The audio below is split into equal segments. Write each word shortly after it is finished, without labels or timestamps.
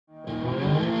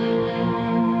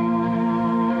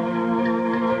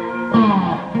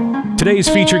Today's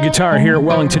featured guitar here at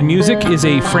Wellington Music is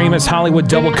a Framus Hollywood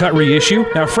double cut reissue.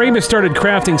 Now, Framus started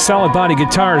crafting solid body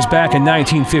guitars back in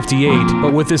 1958,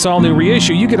 but with this all new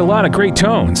reissue, you get a lot of great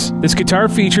tones. This guitar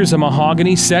features a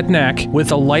mahogany set neck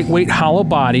with a lightweight hollow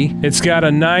body. It's got a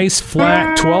nice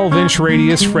flat 12-inch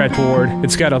radius fretboard.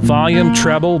 It's got a volume,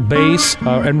 treble, bass,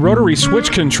 and rotary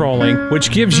switch controlling,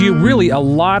 which gives you really a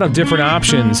lot of different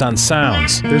options on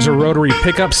sounds. There's a rotary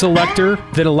pickup selector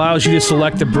that allows you to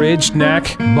select the bridge,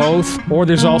 neck, both, or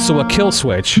there's also a kill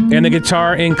switch. And the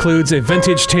guitar includes a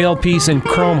vintage tailpiece and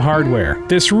chrome hardware.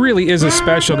 This really is a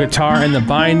special guitar, and the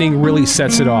binding really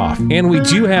sets it off. And we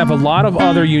do have a lot of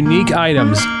other unique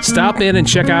items. Stop in and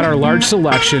check out our large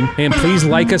selection, and please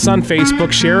like us on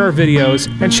Facebook, share our videos,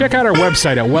 and check out our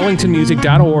website at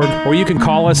wellingtonmusic.org, or you can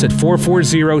call us at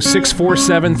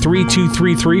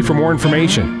 440-647-3233 for more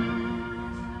information.